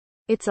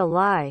It's a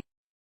lie.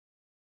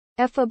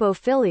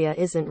 Ephebophilia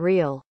isn't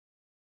real.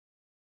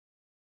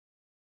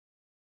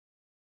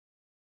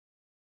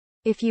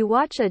 If you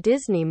watch a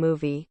Disney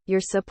movie,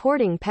 you're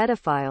supporting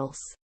pedophiles.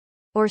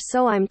 Or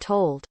so I'm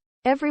told.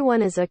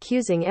 Everyone is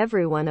accusing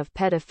everyone of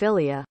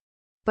pedophilia.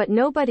 But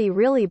nobody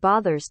really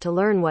bothers to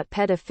learn what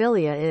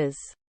pedophilia is.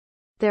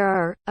 There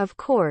are, of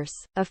course,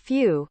 a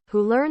few, who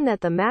learn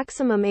that the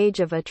maximum age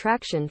of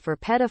attraction for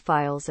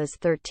pedophiles is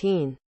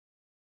 13.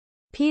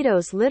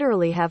 Pedos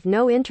literally have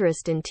no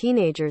interest in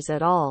teenagers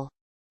at all.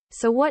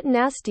 So what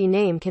nasty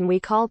name can we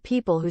call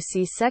people who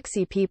see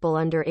sexy people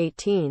under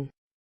 18?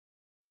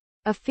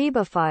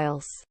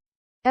 Ephebophiles.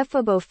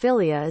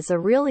 Ephebophilia is a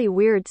really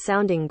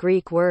weird-sounding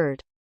Greek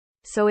word.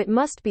 So it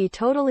must be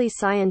totally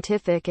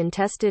scientific and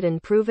tested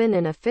and proven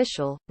and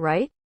official,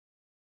 right?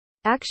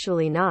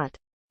 Actually not.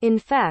 In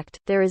fact,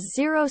 there is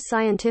zero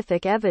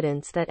scientific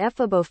evidence that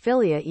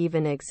ephebophilia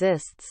even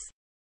exists.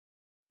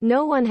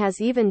 No one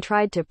has even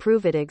tried to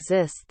prove it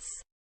exists.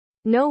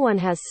 No one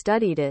has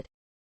studied it.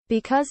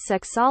 Because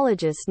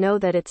sexologists know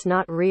that it's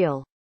not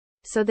real.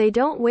 So they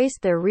don't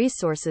waste their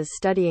resources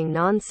studying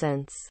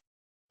nonsense.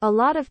 A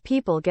lot of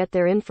people get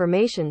their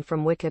information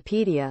from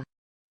Wikipedia.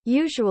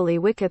 Usually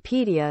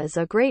Wikipedia is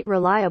a great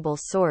reliable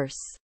source.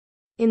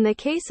 In the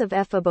case of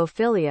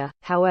ephebophilia,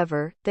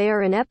 however, they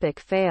are an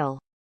epic fail.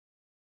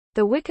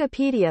 The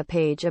Wikipedia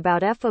page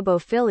about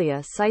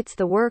ephebophilia cites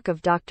the work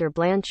of Dr.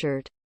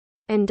 Blanchard.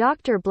 And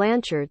Dr.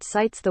 Blanchard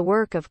cites the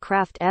work of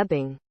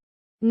Krafft-Ebing.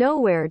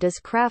 Nowhere does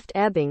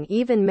Krafft-Ebing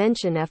even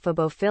mention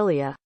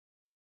ephebophilia.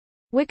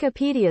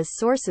 Wikipedia's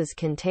sources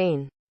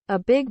contain a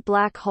big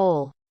black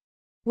hole.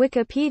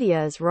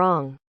 Wikipedia is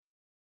wrong.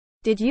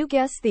 Did you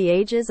guess the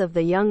ages of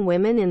the young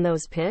women in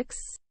those pics?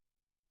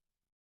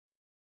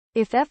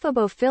 If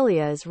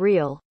ephebophilia is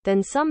real,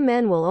 then some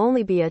men will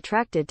only be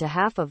attracted to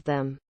half of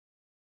them.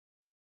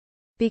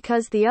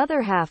 Because the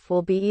other half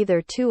will be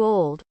either too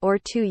old, or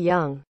too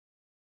young.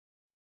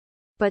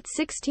 But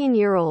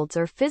 16-year-olds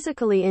are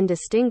physically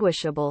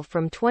indistinguishable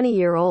from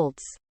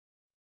 20-year-olds.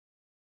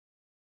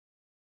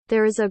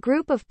 There is a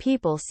group of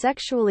people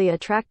sexually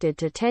attracted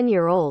to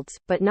 10-year-olds,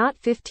 but not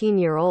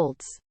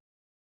 15-year-olds.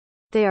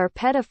 They are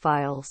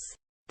pedophiles.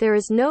 There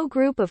is no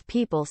group of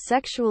people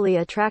sexually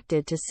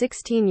attracted to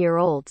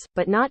 16-year-olds,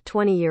 but not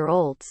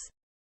 20-year-olds.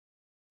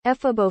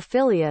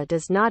 Ephebophilia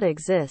does not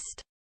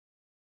exist.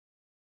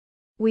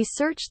 We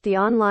searched the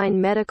online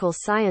medical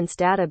science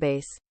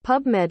database,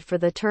 PubMed, for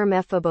the term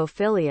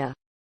ephebophilia.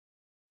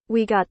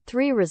 We got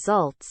 3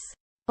 results.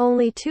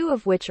 Only 2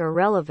 of which are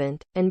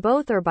relevant, and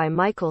both are by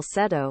Michael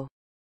Seto.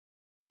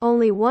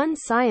 Only one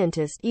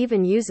scientist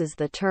even uses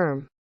the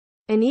term.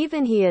 And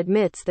even he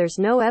admits there's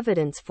no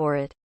evidence for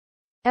it.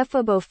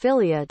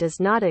 Ephebophilia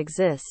does not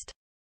exist.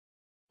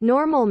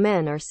 Normal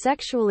men are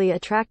sexually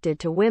attracted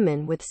to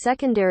women with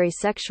secondary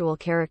sexual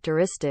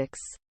characteristics,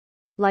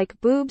 like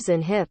boobs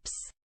and hips.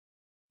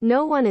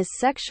 No one is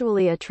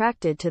sexually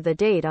attracted to the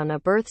date on a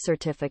birth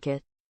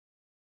certificate.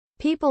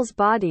 People's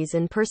bodies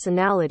and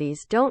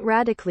personalities don't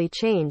radically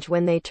change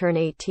when they turn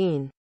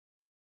 18.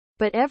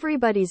 But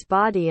everybody's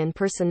body and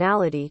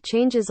personality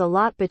changes a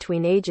lot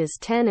between ages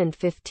 10 and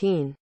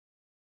 15.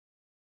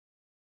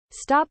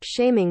 Stop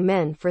shaming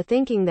men for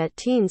thinking that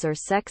teens are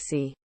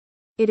sexy.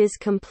 It is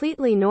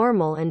completely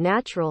normal and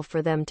natural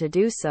for them to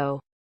do so.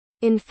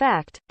 In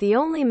fact, the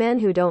only men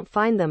who don't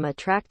find them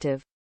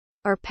attractive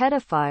are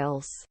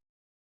pedophiles.